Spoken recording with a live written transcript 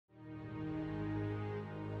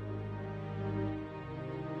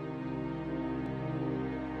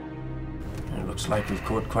Looks like we've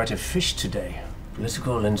caught quite a fish today.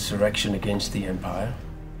 Political insurrection against the Empire.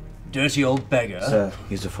 Dirty old beggar. Sir,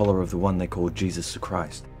 he's a follower of the one they call Jesus the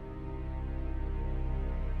Christ.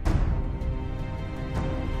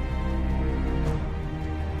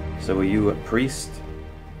 So are you a priest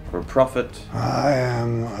or a prophet? I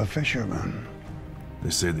am a fisherman.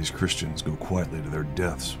 They say these Christians go quietly to their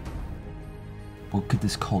deaths. What could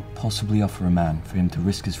this cult possibly offer a man for him to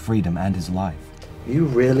risk his freedom and his life? You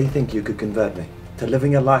really think you could convert me to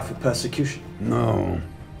living a life of persecution? No,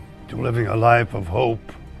 to living a life of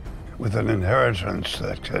hope with an inheritance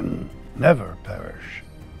that can never perish.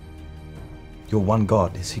 Your one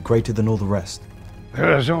God, is he greater than all the rest?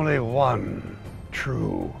 There is only one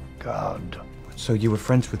true God. So you were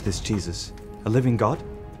friends with this Jesus, a living God?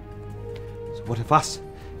 So what of us,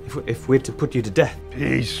 if we're to put you to death?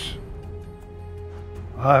 Peace.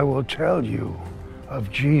 I will tell you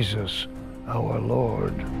of Jesus, our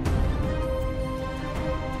Lord.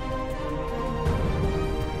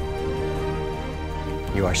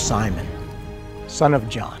 You are Simon, son of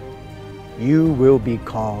John. You will be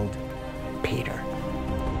called Peter.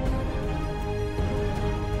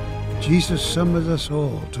 Jesus summoned us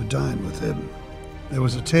all to dine with him. There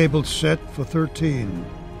was a table set for 13.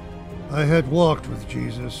 I had walked with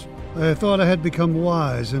Jesus. I thought I had become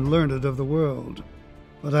wise and learned of the world,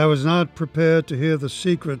 but I was not prepared to hear the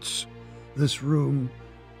secrets this room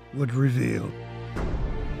would reveal.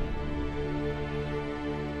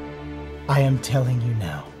 I am telling you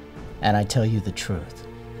now, and I tell you the truth.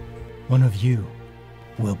 One of you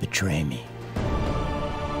will betray me.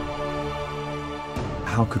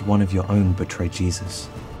 How could one of your own betray Jesus?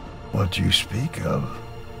 What you speak of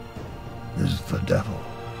is the devil.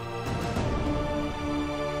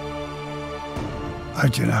 I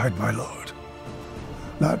denied my Lord,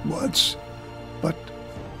 not once, but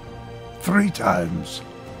 3 times.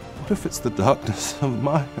 What if it's the darkness of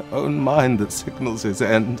my own mind that signals his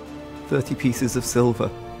end? 30 pieces of silver.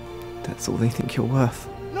 That's all they think you're worth.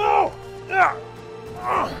 No! Now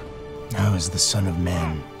is the Son of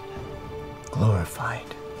Man glorified.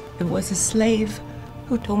 It was a slave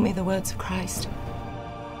who told me the words of Christ.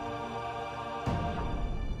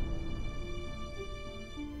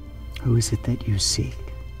 Who is it that you seek?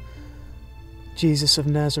 Jesus of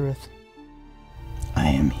Nazareth. I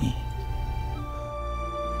am he.